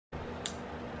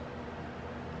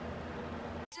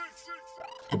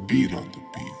A beat on the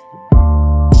beat.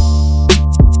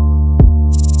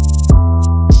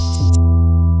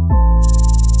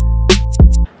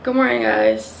 Good morning,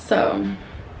 guys. So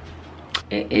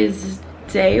it is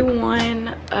day one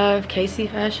of KC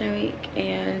Fashion Week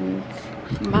and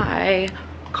my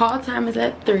call time is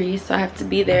at 3, so I have to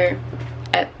be there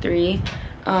at 3.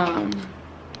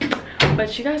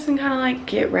 But you guys can kind of like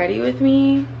get ready with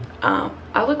me.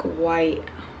 I look white.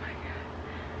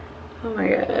 Oh my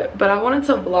god. But I wanted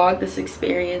to vlog this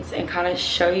experience and kind of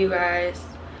show you guys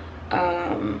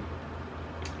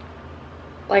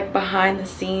like behind the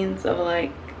scenes of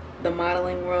like the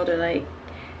modeling world or like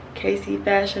KC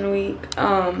Fashion Week.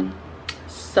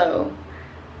 So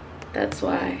that's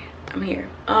why I'm here.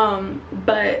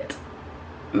 But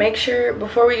make sure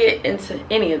before we get into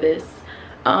any of this,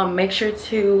 make sure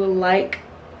to like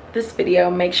this video,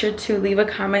 make sure to leave a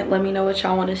comment, let me know what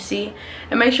y'all want to see,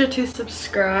 and make sure to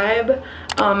subscribe.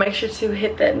 Make sure to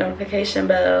hit that notification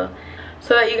bell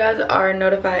so that you guys are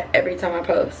notified every time I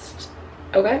post.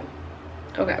 Okay,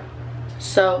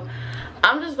 so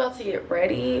I'm just about to get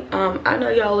ready. I know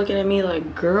y'all looking at me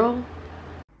like, girl.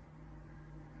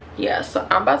 Yeah, so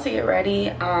I'm about to get ready.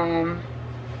 I'll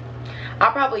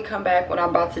probably come back when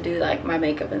I'm about to do like my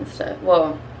makeup and stuff.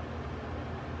 Well,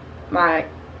 my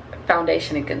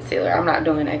foundation and concealer. I'm not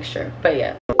doing extra, but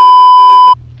yeah.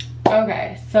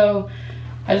 Okay, so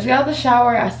I just got out of the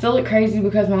shower. I still look crazy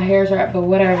because my hair's wrapped, but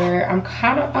whatever. I'm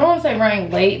kind of, I don't want to say running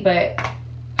late, but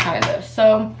kind of.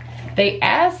 So they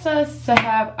asked us to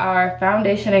have our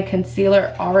foundation and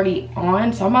concealer already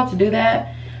on, so I'm about to do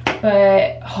that.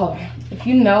 But hold on, if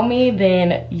you know me,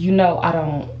 then you know I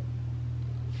don't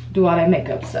do all that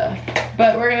makeup stuff,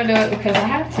 but we're gonna do it because I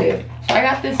have to. So I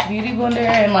got this beauty blender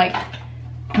and like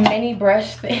mini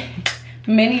brush thing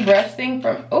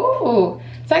from, ooh,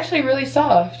 it's actually really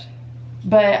soft,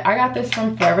 but I got this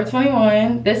from Forever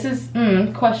 21. This is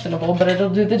questionable, but it'll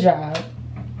do the job.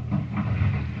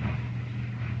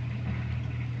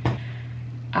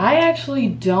 I actually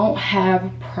don't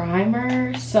have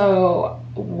primer, so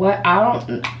what I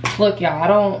don't, look y'all, I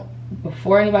don't,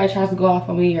 before anybody tries to go off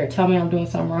on me or tell me I'm doing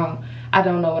something wrong, I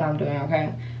don't know what I'm doing,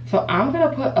 okay? So I'm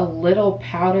gonna put a little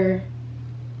powder.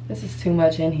 This is too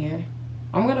much in here.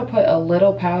 I'm gonna put a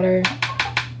little powder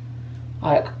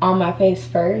like on my face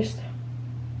first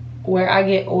where I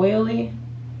get oily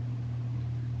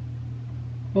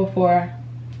before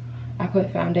I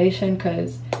put foundation,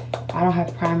 because I don't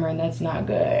have primer and that's not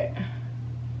good.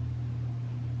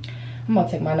 I'm gonna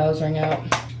take my nose ring out.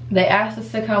 They asked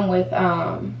us to come with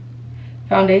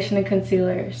foundation and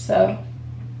concealer, so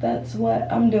that's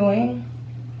what I'm doing.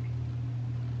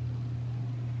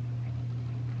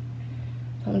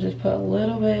 So I'm just put a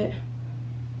little bit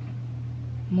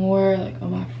more like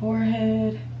on my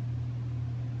forehead.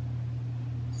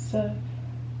 So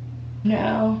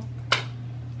now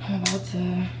I'm about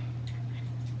to,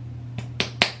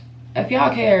 if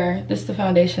y'all care, this is the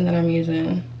foundation that I'm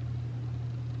using.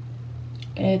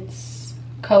 It's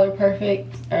Color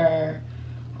Perfect, or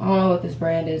I don't know what this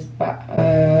brand is, but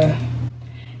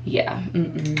yeah,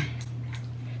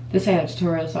 this ain't a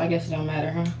tutorial, so I guess it don't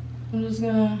matter, huh? I'm just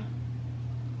gonna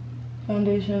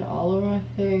foundation all over my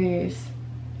face,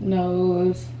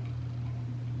 nose,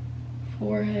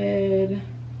 forehead.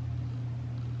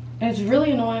 And it's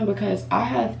really annoying because I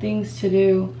have things to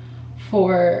do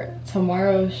for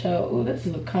tomorrow's show. Ooh, this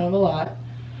is kind of a lot.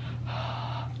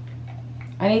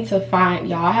 I need to find,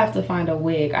 y'all, I have to find a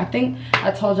wig. I think I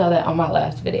told y'all that on my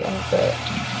last video, but.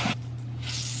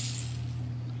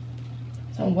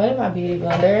 So I'm wetting my beauty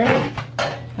blender.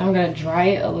 I'm gonna dry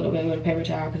it a little bit with a paper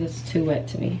towel because it's too wet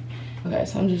to me. Okay,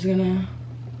 so I'm just gonna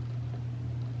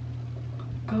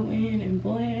go in and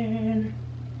blend.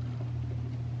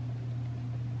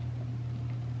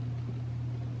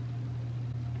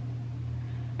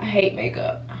 I hate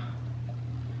makeup.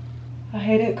 I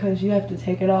hate it because you have to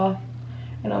take it off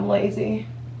and I'm lazy.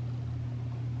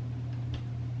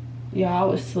 Yeah, I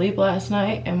was asleep last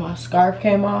night and my scarf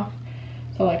came off.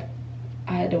 So like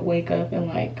I had to wake up and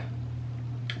like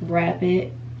wrap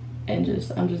it and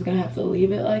I'm just gonna have to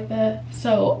leave it like that.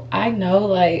 So I know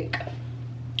like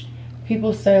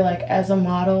people say like as a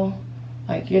model,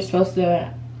 like you're supposed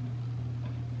to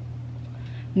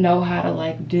know how to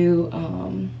like do,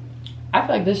 I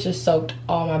feel like this just soaked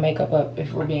all my makeup up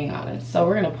if we're being honest. So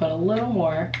we're gonna put a little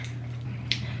more.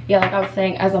 Yeah, like I was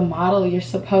saying, as a model, you're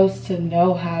supposed to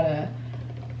know how to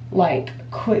like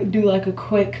do like a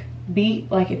quick beat,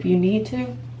 like if you need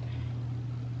to.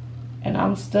 And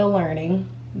I'm still learning,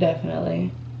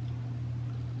 definitely.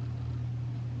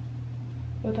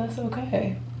 But that's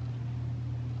okay.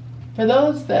 For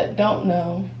those that don't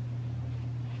know,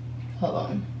 hold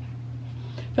on.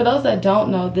 For those that don't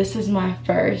know, this is my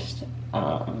first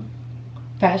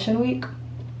fashion week.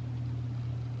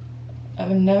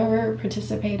 I've never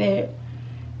participated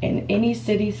in any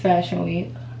city's fashion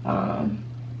week. And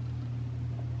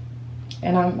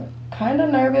I'm kind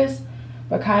of nervous,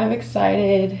 but kind of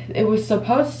excited. It was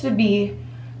supposed to be,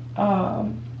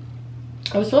 in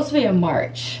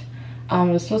March.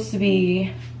 It was supposed to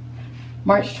be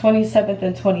March 27th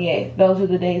and 28th. Those were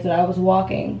the days that I was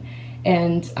walking.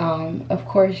 And of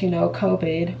course, you know,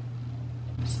 COVID,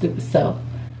 stupid self.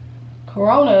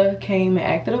 Corona came and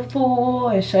acted a fool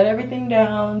and shut everything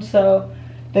down. So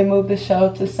they moved the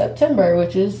show to September,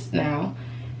 which is now.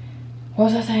 What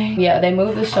was I saying? Yeah, they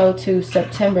moved the show to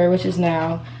September, which is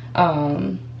now.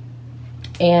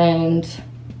 And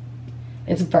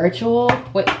it's virtual,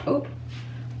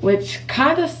 which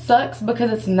kind of sucks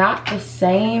because it's not the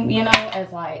same, you know,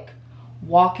 as like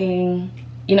walking,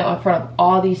 you know, in front of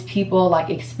all these people, like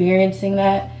experiencing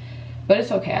that. But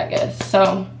it's okay, I guess.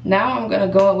 So now I'm gonna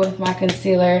go with my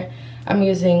concealer. I'm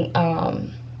using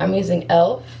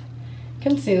e.l.f.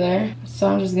 concealer. So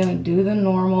I'm just gonna do the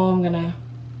normal. I'm gonna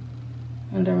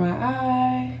under my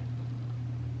eye.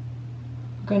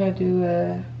 I'm gonna do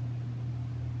a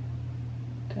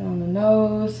down the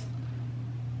nose,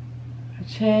 my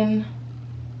chin,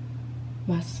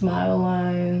 my smile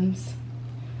lines,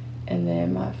 and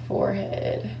then my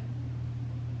forehead.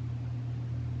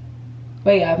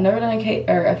 But yeah, I've never done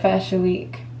a fashion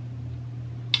week,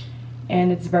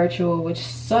 and it's virtual, which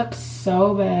sucks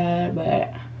so bad,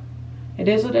 but it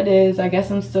is what it is. I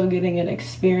guess I'm still getting an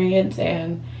experience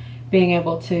and being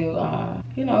able to,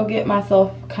 you know, get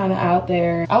myself kind of out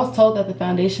there. I was told that the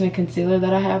foundation and concealer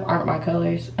that I have aren't my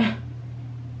colors,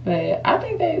 but I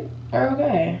think they are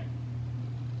okay.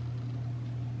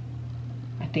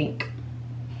 I think.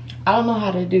 I don't know how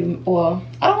to do, well,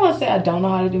 I don't want to say I don't know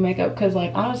how to do makeup, because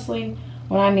like honestly,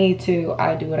 when I need to,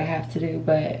 I do what I have to do.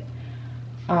 But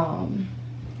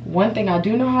one thing I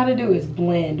do know how to do is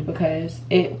blend, because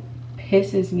it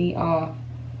pisses me off.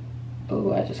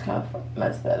 Ooh, I just kind of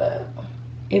messed that up.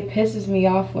 It pisses me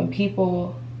off when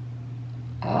people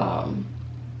have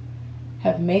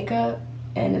makeup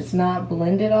and it's not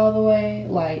blended all the way.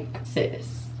 Like,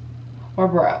 sis or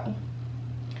bro,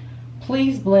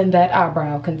 please blend that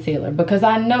eyebrow concealer, because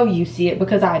I know you see it,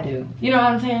 because I do. You know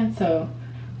what I'm saying? So,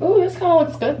 ooh, this kind of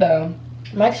looks good though.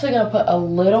 I'm actually gonna put a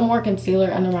little more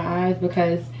concealer under my eyes,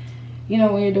 because you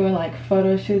know when you're doing like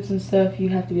photo shoots and stuff, you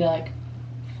have to be like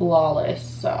flawless.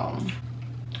 So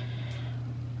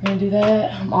we're gonna do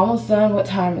that. I'm almost done. What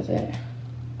time is it?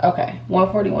 Okay,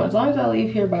 1:41. As long as I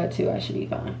leave here by 2, I should be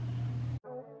fine.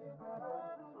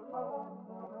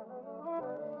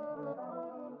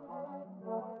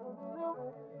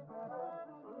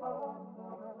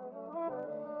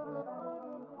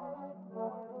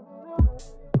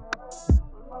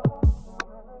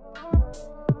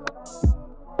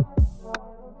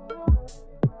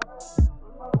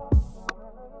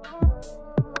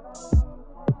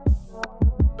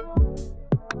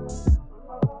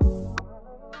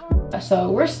 So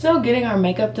we're still getting our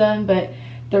makeup done, but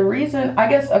the reason, I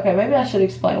guess, okay, maybe I should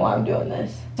explain why I'm doing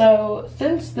this. So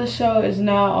since the show is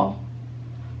now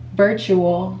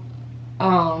virtual,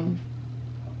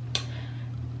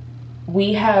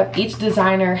 we have, each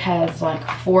designer has like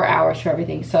 4 hours for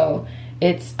everything. So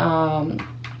it's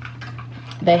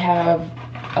they have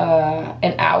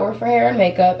an hour for hair and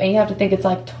makeup, and you have to think it's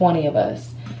like 20 of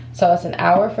us. So it's an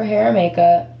hour for hair and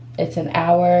makeup, it's an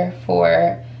hour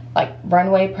for like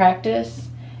runway practice,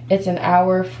 it's an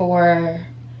hour for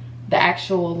the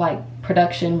actual like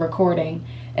production recording,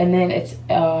 and then it's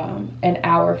an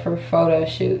hour for photo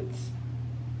shoots.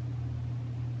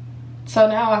 So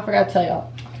now I forgot to tell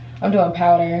y'all, I'm doing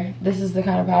powder. This is the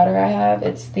kind of powder I have.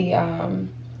 It's the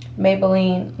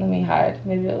Maybelline, let me hide,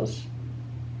 maybe it was,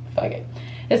 fuck it.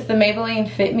 It's the Maybelline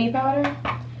Fit Me powder.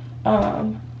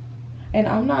 And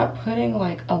I'm not putting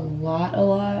like a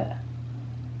lot.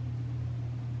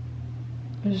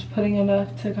 I'm just putting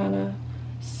enough to kind of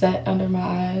set under my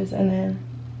eyes, and then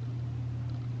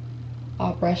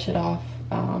I'll brush it off.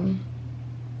 I'm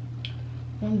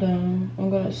done.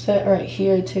 I'm gonna set right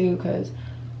here too, because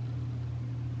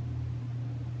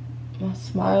my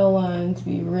smile lines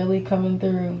be really coming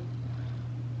through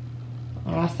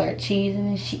when I start cheesing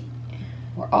and shit.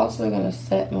 We're also gonna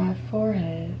set my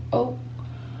forehead. Oh,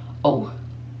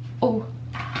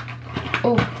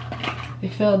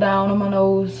 it fell down on my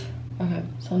nose. Okay,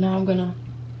 so now I'm gonna,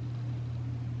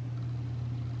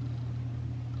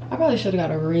 I probably should have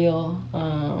got a real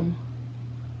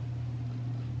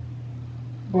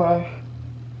brush,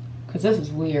 because this is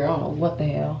weird. I don't know what the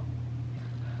hell.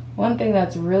 One thing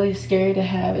that's really scary to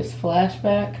have is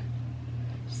flashback.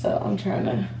 So I'm trying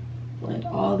to blend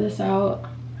all this out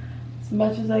as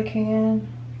much as I can.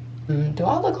 Do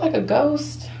I look like a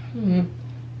ghost? Can't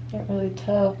really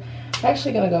tell. I'm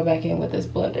actually gonna go back in with this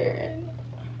blender. And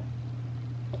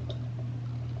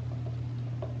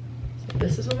so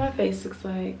this is what my face looks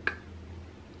like.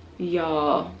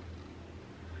 Y'all,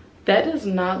 that does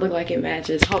not look like it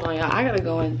matches. Hold on, y'all. I gotta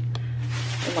go in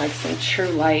like some true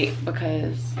light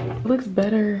because it looks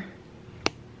better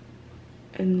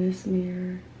in this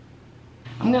mirror.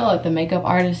 I'm gonna let the makeup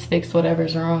artist fix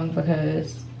whatever's wrong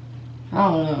because I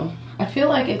don't know. I feel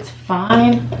like it's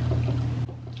fine.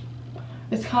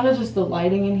 It's kind of just the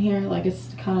lighting in here, like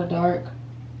it's kind of dark.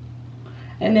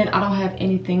 And then I don't have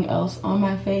anything else on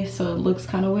my face, so it looks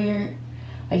kind of weird.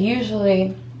 Like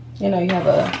usually, you know, you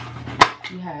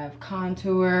have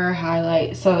contour,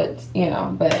 highlight, so it's, you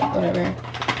know, but whatever.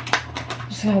 I'm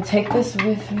just gonna take this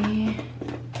with me.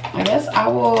 I guess I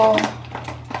will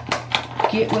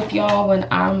get with y'all when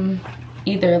I'm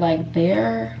either like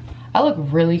there. I look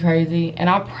really crazy, and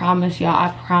I promise y'all, I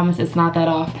promise it's not that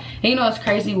off. And you know it's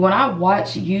crazy, when I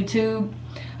watch YouTube,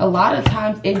 a lot of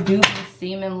times it do be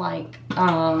seeming like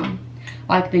the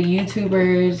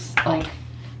YouTubers,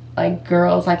 like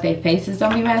girls, like their faces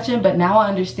don't be matching. But now I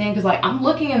understand, because like I'm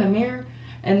looking in the mirror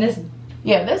and this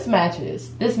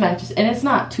matches, and it's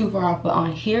not too far off, but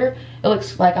on here it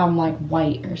looks like I'm like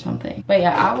white or something. But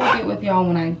yeah, I will get with y'all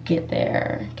when I get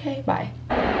there. Okay, bye.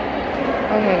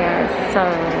 Okay guys, so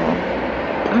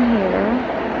I'm here.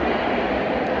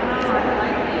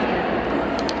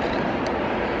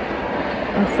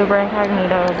 I'm super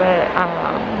incognito, but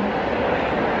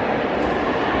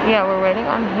yeah, we're waiting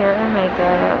on hair and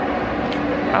makeup.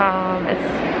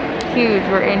 It's huge.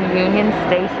 We're in Union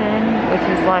Station, which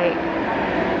is like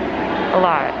a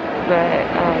lot, but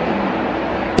I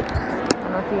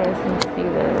don't know if you guys can see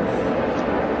this.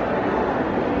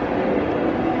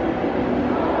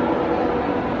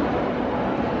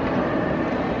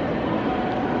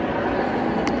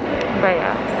 But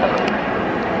yeah, so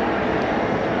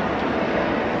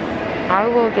I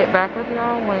will get back with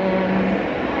y'all when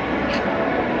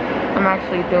I'm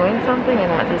actually doing something and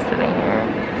not just sitting here.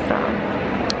 So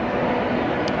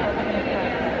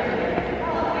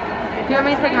do you want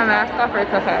me to take my mask off, or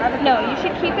it's okay? No, you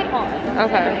should keep it on.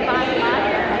 Okay.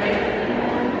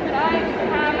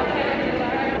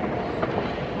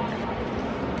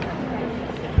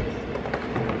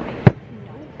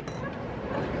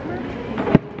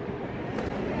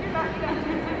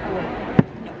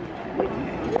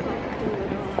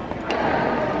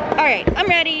 Alright, I'm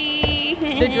ready.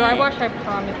 The dry wash, I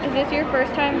promise. Is this your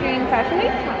first time doing Fashion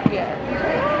Week? Yeah.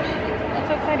 That's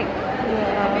so exciting.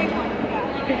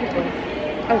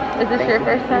 Oh, is this your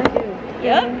first time?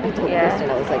 Yep. I told Yeah. Kristen,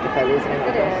 I was like, if I lose my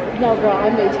no, girl, I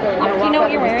made sure. Do you know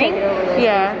what you're wearing?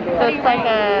 Yeah. So it's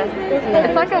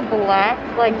like a black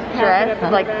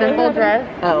dress, like simple dress.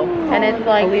 Oh. And it's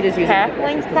like Alita's using half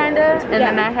length kind of, and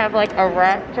then I have like a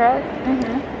wrap dress.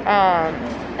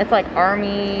 It's like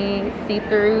army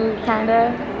see-through kind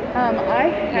of. I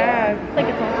have like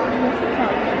a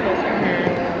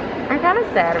I'm kind of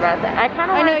sad about that. I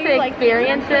kind of want to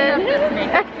experience it.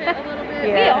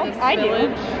 Yeah. I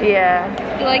do. Yeah.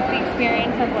 You like the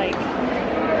experience of like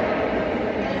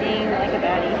being like a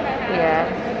baddie. Yeah.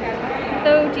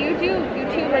 So do you do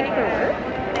YouTube like for work?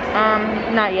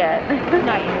 Not yet.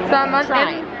 Not yet. So I'm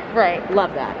Trying. right.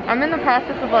 Love that. I'm in the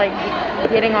process of like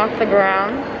getting off the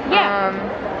ground. Yeah.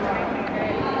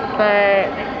 But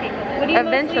What do you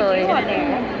eventually. mostly do on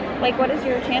there? Like, what is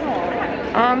your channel all about?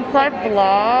 So I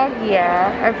vlog,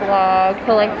 I vlog.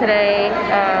 So like today,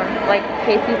 like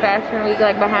KC Fashion Week,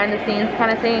 like behind the scenes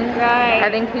kind of thing. Right. I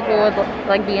think people would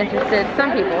like be interested.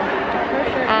 Some people. For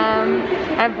sure.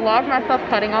 I vlogged myself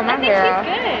cutting all my hair off.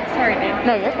 I think she's good. Sorry, babe.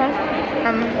 No, you're fine.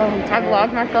 I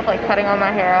vlogged myself like cutting all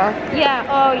my hair off. Yeah.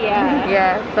 Oh, yeah.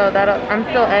 Yeah. So I'm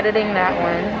still editing that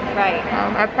one. Right.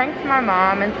 I pranked my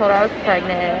mom and told her I was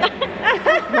pregnant.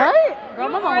 Right? You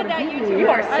are that YouTuber. You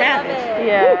are I love savage. it.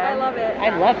 Yeah. I love it. I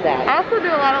love that. I also do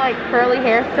a lot of like curly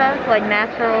hair stuff, like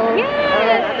natural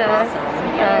stuff.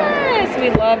 Yes, we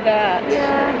love that.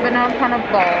 Yeah, but now I'm kind of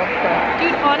bald. So.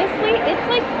 Dude, honestly, it's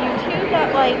like YouTube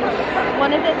that like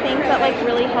one of the things that like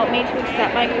really helped me to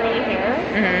accept my curly hair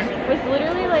was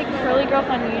literally like curly girls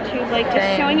on YouTube, like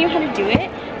just Same. showing you how to do it.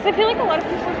 So I feel like a lot of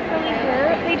people with curly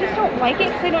hair, they just don't like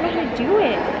it because they don't know how to do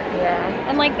it. Yeah.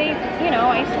 And like they, you know,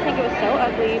 I used to think it was so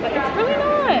ugly, but it's really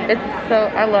not.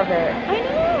 I love it. I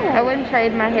know. I wouldn't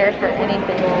trade my hair for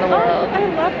anything in the world. I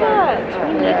love that.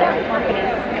 We need that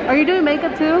confidence. Are you doing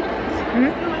makeup too?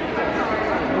 Mm-hmm.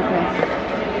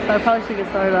 Okay. so I probably should get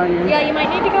started on you. Yeah, you might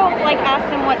need to go like ask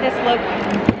them what this look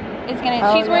is gonna.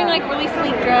 Oh, she's wearing like really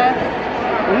sleek dress.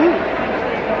 Ooh.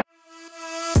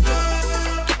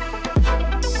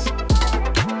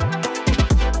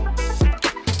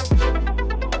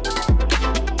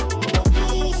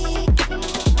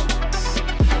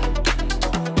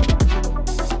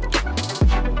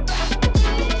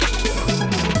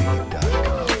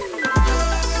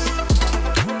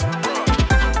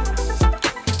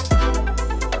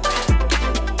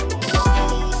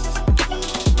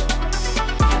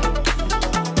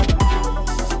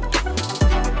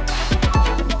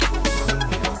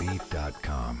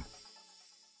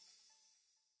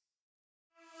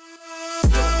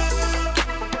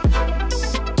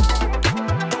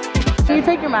 Can you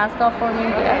take your mask off for me?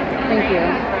 Yeah. Thank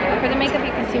you. For the makeup,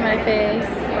 you can see my face.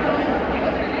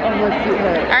 Oh, let's see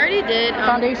her. I already did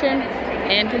Foundation?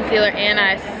 and concealer, and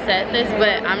I set this,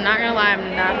 but I'm not gonna lie,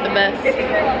 I'm not the best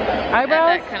at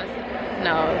Eyebrows? that kind of stuff.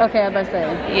 No. Okay, I better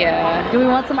say. Yeah. Do we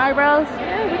want some eyebrows?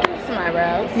 Yeah, we can do some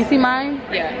eyebrows. You see mine?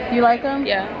 Yeah. You like them?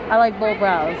 Yeah. I like bold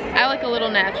brows. I like a little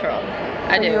natural.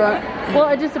 I So do. you want- well,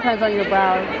 it just depends on your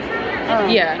brows.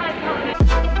 Yeah.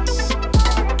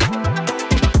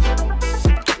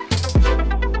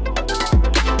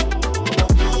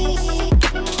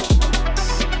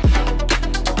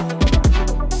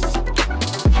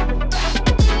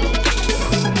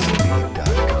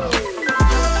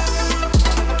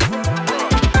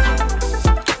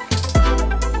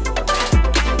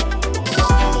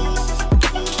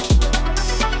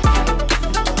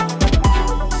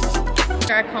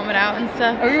 I comb it out and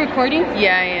stuff. Are you recording?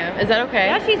 Yeah, I am. Is that okay?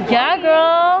 Yeah, she's Yeah,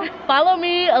 girl. Follow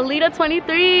me,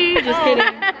 Alita23. Just kidding.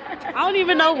 I don't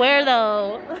even know where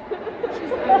though.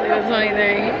 It was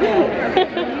 23.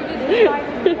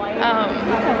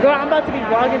 Girl, I'm about to be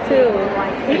vlogging too.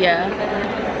 Yeah.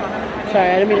 Sorry,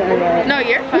 I didn't mean to interrupt. No,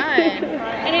 you're fine.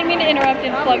 I didn't mean to interrupt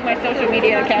and plug my social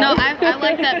media account. No, I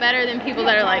like that better than people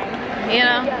that are like, you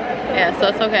know? Yeah, so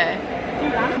it's okay.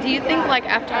 Do you think like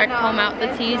after I comb out the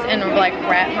tease and like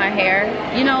wrap my hair,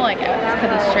 you know, like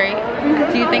because it's straight,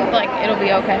 do you think like it'll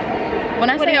be okay? When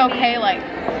I say okay, like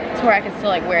to where I can still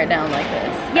like wear it down like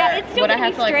this. Yeah, it's still Would I gonna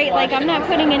have be to, like, straight. Like, wash I'm it not and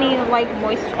putting any like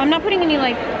I'm not putting any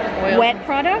like Oil. wet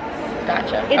products.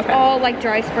 Gotcha. It's okay. all like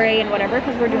dry spray and whatever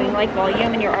because we're doing like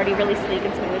volume and you're already really sleek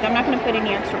and smooth. I'm not gonna put any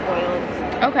extra oils.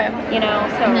 Okay. You know,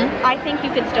 so Mhm. I think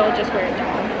you could still just wear it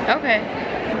down. Okay.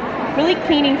 Really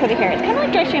cleaning for the hair. It's kind of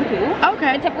like dry shampoo.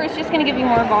 Okay. Except for it's just gonna give you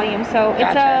more volume. So it's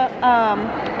Gotcha.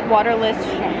 a waterless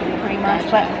shampoo pretty much,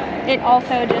 but it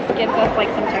also just gives us like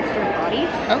some texture and body.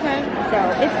 Okay. So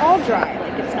it's all dry.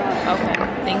 Like it's not Okay.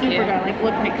 Thank super you. dry. Like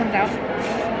look when it comes out.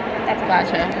 That's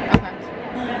Gotcha. Okay.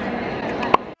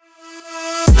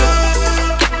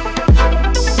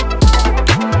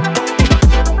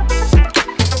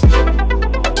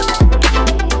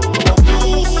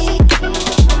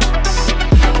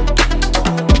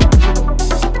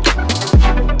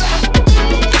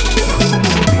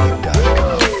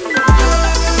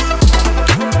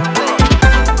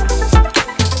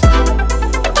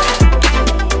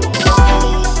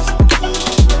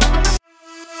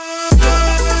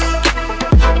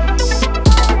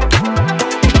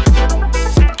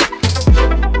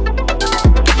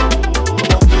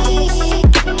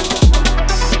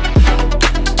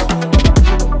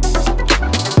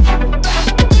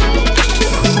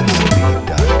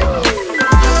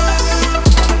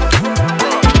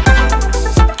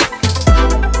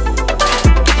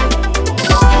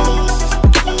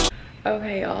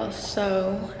 Okay, y'all,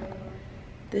 so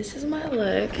this is my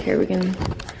look. Here we can,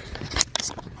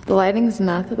 the lighting's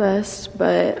not the best,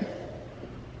 but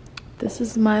this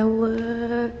is my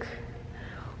look.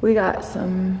 We got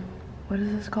some, what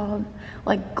is this called?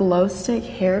 Like glow stick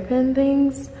hairpin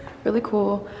things. Really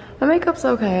cool. My makeup's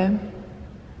okay.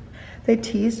 They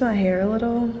teased my hair a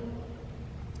little,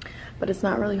 but it's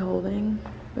not really holding,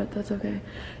 but that's okay.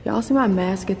 Y'all see my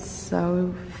mask? It's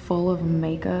so full of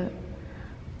makeup.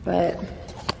 But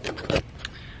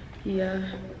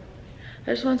yeah,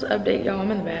 I just wanted to update y'all.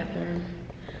 I'm in the bathroom.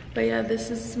 But yeah,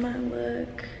 this is my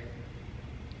look.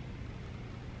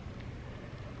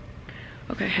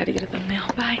 Okay, I had to get a thumbnail.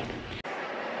 Bye.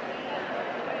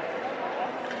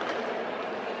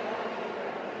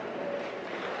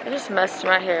 I just messed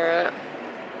my hair up.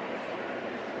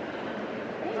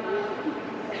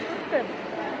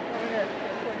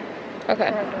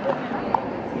 Okay.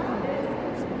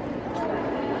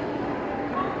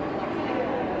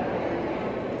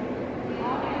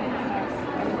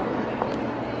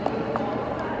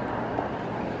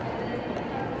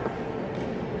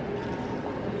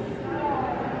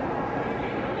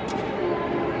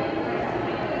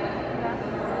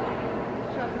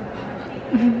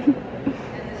 Damn.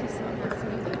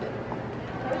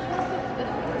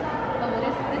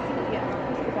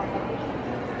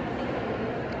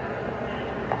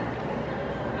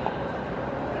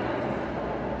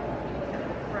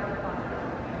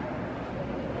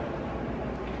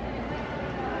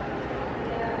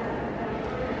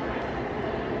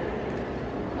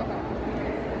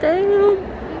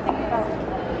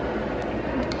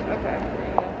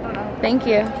 Thank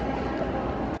you.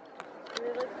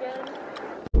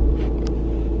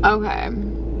 Okay.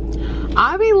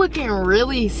 I be looking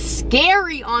really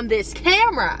scary on this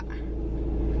camera.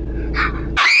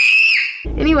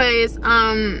 Anyways,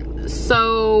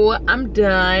 so I'm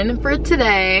done for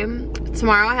today.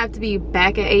 Tomorrow I have to be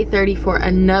back at 8:30 for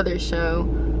another show.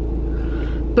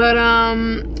 But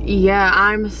yeah,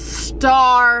 I'm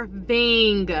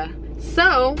starving.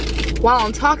 So while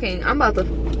I'm talking, I'm about to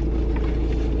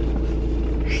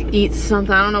eat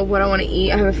something. I don't know what I want to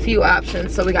eat. I have a few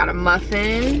options. So we got a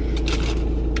muffin,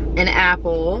 an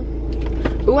apple.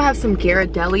 Ooh, I have some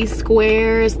Ghirardelli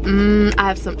squares. I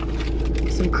have some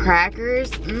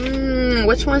crackers.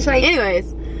 Which one should I?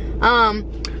 Anyways,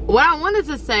 what I wanted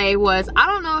to say was, I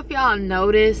don't know if y'all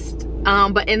noticed,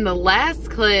 but in the last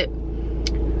clip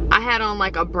I had on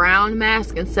like a brown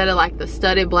mask instead of like the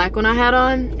studded black one I had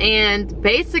on. And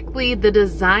basically the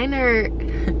designer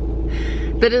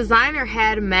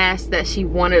had masks that she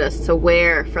wanted us to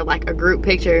wear for like a group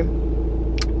picture,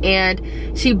 and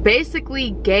she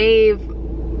basically gave,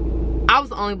 I was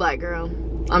the only black girl,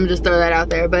 I'm just throw that out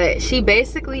there, but she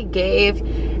basically gave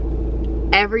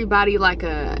everybody like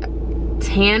a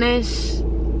tannish,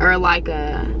 or like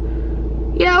a,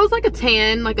 yeah, it was like a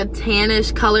tan, like a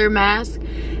tannish color mask.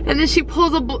 And then she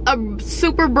pulls a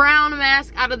super brown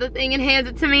mask out of the thing and hands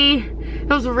it to me. It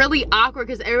was really awkward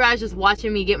because everybody's just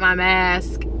watching me get my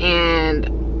mask, and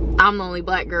I'm the only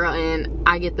black girl and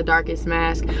I get the darkest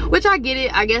mask. Which I get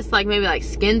it, I guess, like maybe like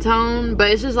skin tone,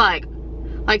 but it's just like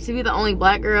to be the only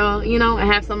black girl, you know,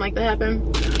 and have something like that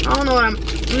happen. I don't know what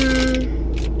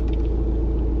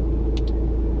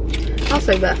I'll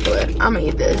save that for it. I'm gonna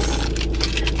eat this.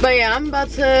 But yeah, I'm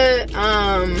about to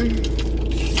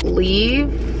leave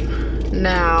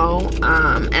now,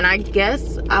 and I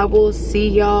guess I will see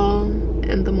y'all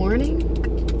in the morning.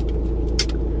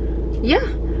 Yeah,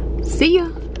 see ya.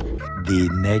 The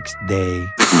next day.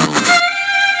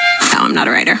 No, I'm not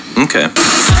a writer. Okay.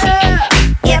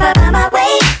 Yeah, but on my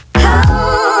way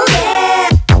home, yeah.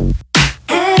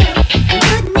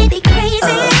 Wouldn't it be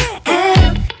crazy?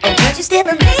 But you still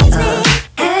amaze me.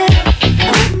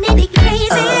 Wouldn't it be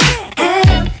crazy?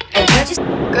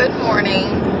 Good morning,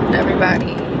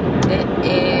 everybody. It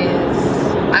is,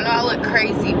 I know I look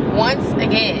crazy once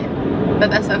again, but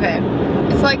that's okay.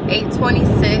 It's like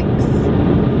 8:26.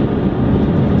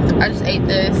 I just ate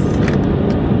this.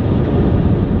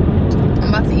 I'm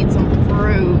about to eat some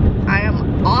fruit. I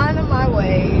am on my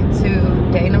way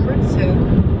to day number 2.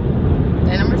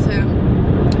 Day number 2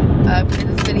 of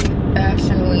Kansas City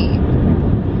Fashion Week.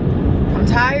 I'm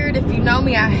tired. If you know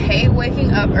me, I hate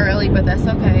waking up early, but that's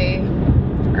okay.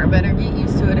 I better get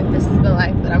used to it if this is the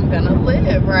life that I'm gonna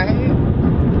live, right?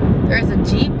 There's a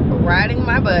Jeep riding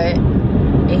my butt,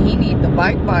 and he needs the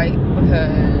bike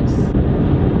because,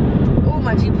 oh,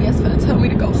 my GPS finna tell me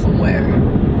to go somewhere.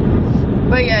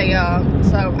 But yeah, y'all,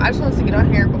 so I just wanted to get on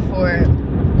here before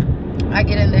I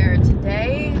get in there.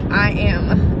 Today, I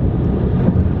am,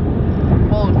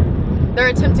 well, they're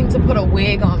attempting to put a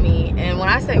wig on me, and when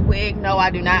I say wig, no, I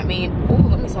do not mean, ooh,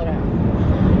 let me slow down.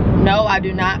 No, I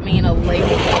do not mean a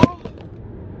label.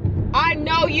 I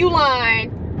know you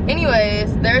lying.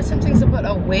 Anyways, they're attempting to put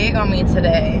a wig on me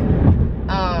today.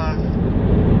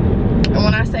 And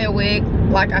when I say a wig,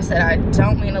 like I said, I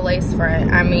don't mean a lace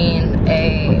front. I mean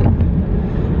a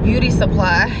beauty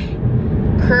supply,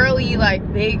 curly, like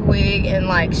big wig, and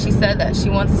like she said that she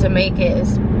wants to make it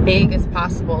as big as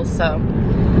possible. So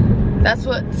that's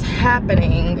what's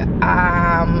happening.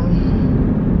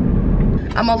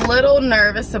 I'm a little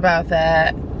nervous about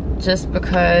that, just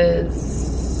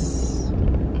because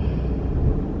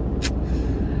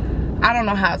I don't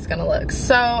know how it's gonna look.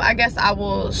 So I guess I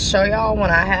will show y'all when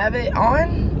I have it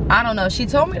on. I don't know, she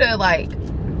told me to like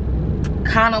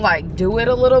kind of like do it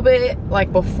a little bit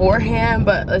like beforehand,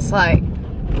 but it's like,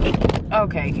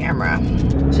 okay, camera.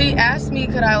 She asked me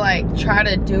could I like try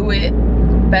to do it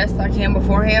best I can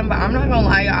beforehand, but I'm not gonna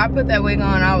lie, y'all, I put that wig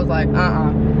on, I was like,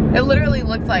 it literally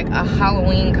looked like a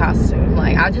Halloween costume.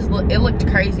 Like it looked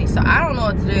crazy. So I don't know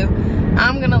what to do.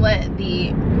 I'm gonna let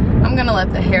the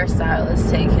hairstylist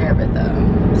take care of it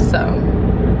though. So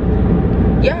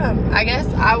yeah, I guess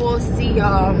I will see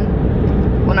y'all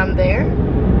when I'm there.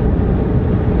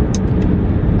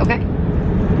 Okay.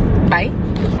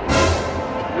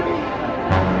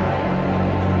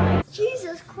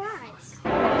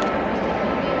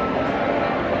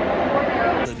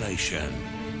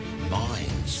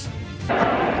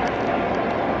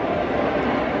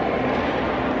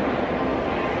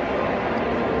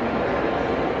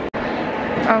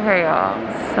 Okay, y'all,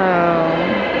 so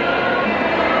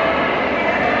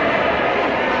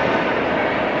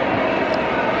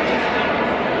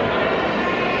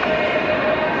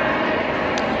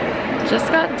just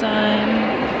got done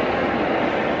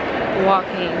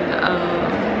walking.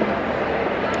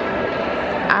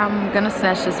 I'm gonna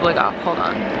snatch this wig off. Hold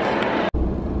on.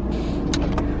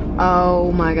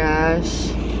 Oh my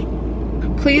gosh.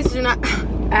 Please do not,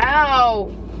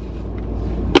 ow.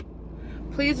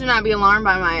 Please do not be alarmed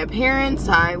by my appearance.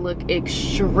 I look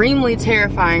extremely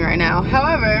terrifying right now.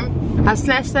 However, I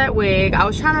snatched that wig. I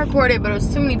was trying to record it, but it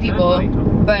was too many people.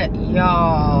 But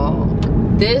y'all,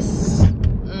 this,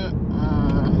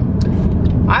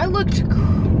 I looked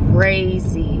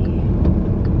crazy,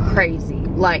 crazy.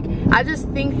 Like, I just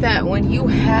think that when you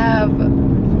have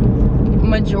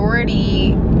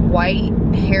majority white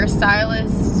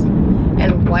hairstylists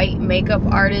and white makeup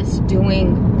artists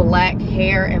doing black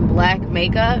hair and black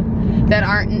makeup that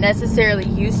aren't necessarily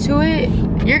used to it,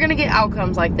 you're gonna get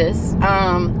outcomes like this.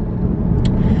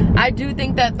 I do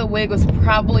think that the wig was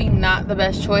probably not the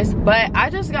best choice, but I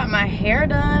just got my hair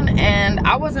done and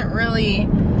I wasn't really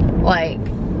like,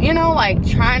 you know, like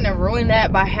trying to ruin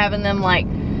that by having them like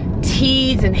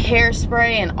tease and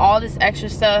hairspray and all this extra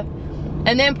stuff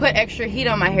and then put extra heat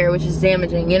on my hair, which is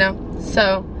damaging, you know?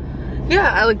 So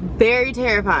yeah, I look very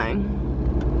terrifying.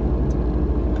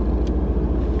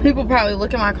 People probably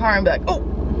look at my car and be like, oh.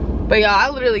 But y'all, I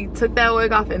literally took that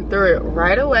wig off and threw it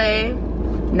right away.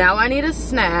 Now I need a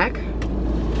snack.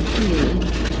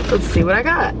 Let's see what I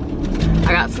got.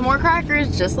 I got some more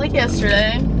crackers just like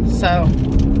yesterday. So,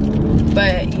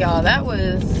 but y'all, that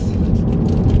was,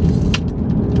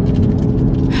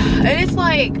 and it's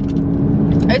like,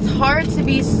 it's hard to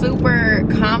be super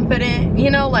confident, you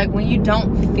know, like when you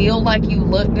don't feel like you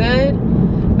look good.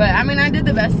 But I mean, I did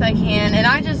the best I can, and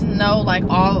I just know like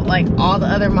all the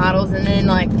other models, and then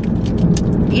like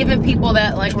even people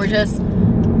that like were just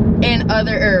in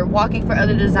other, or walking for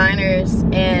other designers.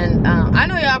 And I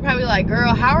know y'all probably like,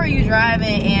 girl, how are you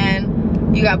driving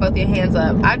and you got both your hands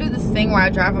up? I do this thing where I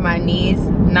drive on my knees.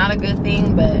 Not a good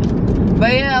thing, but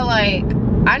yeah, like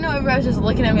I know everybody's just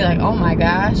looking at me like, oh my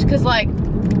gosh, because like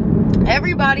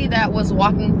everybody that was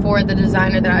walking for the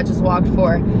designer that I just walked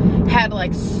for had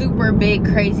like super big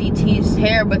crazy teased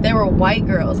hair, but they were white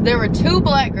girls. There were two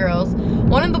black girls.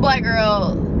 One of the black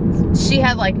girls, she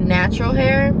had like natural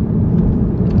hair.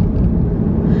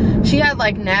 She had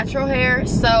like natural hair,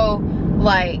 so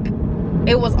like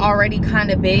it was already kind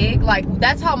of big. Like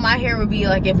that's how my hair would be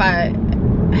like if I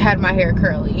had my hair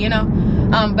curly, you know?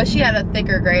 But she had a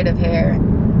thicker grade of hair.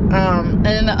 And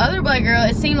then the other black girl,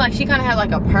 it seemed like she kind of had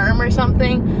like a perm or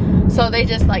something, so they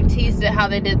just like teased it how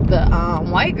they did the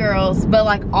white girls. But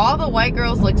like all the white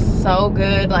girls looked so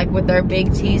good, like with their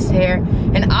big teased hair,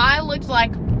 and I looked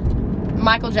like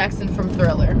Michael Jackson from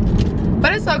Thriller.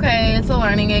 But it's okay, it's a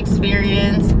learning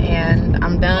experience, and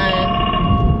I'm done.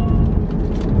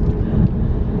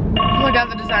 Oh my god,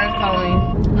 the designer's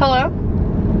calling me. Hello?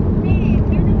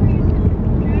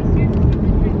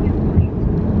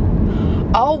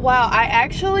 Oh wow, I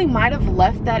actually might have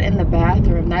left that in the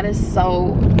bathroom. That is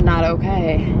so not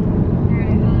okay.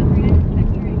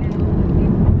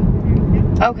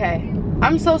 Okay,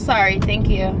 I'm so sorry, thank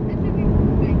you.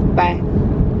 Bye.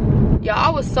 Y'all, I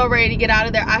was so ready to get out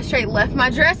of there. I straight left my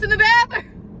dress in the bathroom.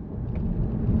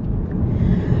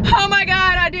 Oh my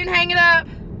god, I didn't hang it up.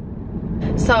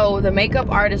 So the makeup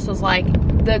artist was like,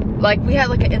 we had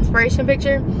like an inspiration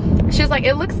picture. She was like,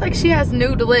 it looks like she has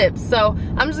nude lips, so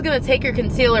I'm just gonna take your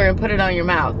concealer and put it on your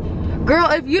mouth. Girl,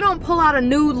 if you don't pull out a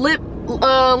nude lip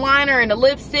liner and a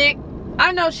lipstick,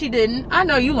 I know she didn't. I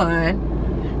know you lying.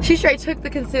 She straight took the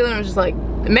concealer and was just like,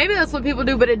 maybe that's what people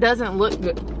do, but it doesn't look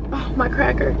good. Oh, my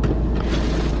cracker.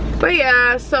 But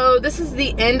yeah, so this is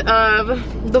the end of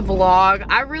the vlog.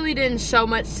 I really didn't show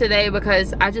much today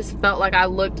because I just felt like I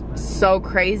looked so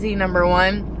crazy, number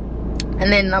one.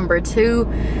 And then number two,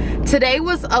 today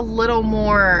was a little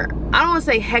more, I don't want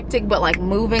to say hectic, but like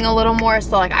moving a little more.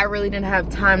 So like I really didn't have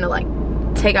time to like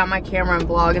take out my camera and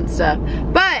vlog and stuff.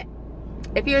 But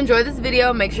if you enjoyed this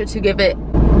video, make sure to give it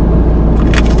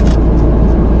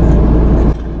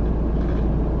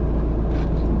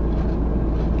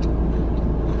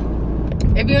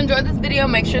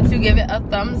a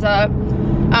thumbs up.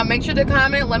 Make sure to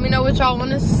comment, let me know what y'all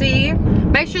want to see.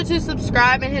 Make sure to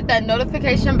subscribe and hit that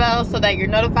notification bell so that you're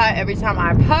notified every time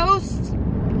I post.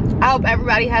 I hope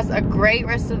everybody has a great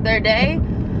rest of their day.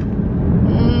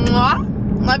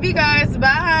 Mwah. Love you guys,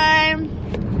 bye.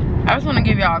 I just want to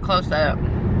give y'all a close-up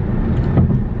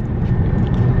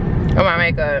of my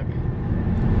makeup.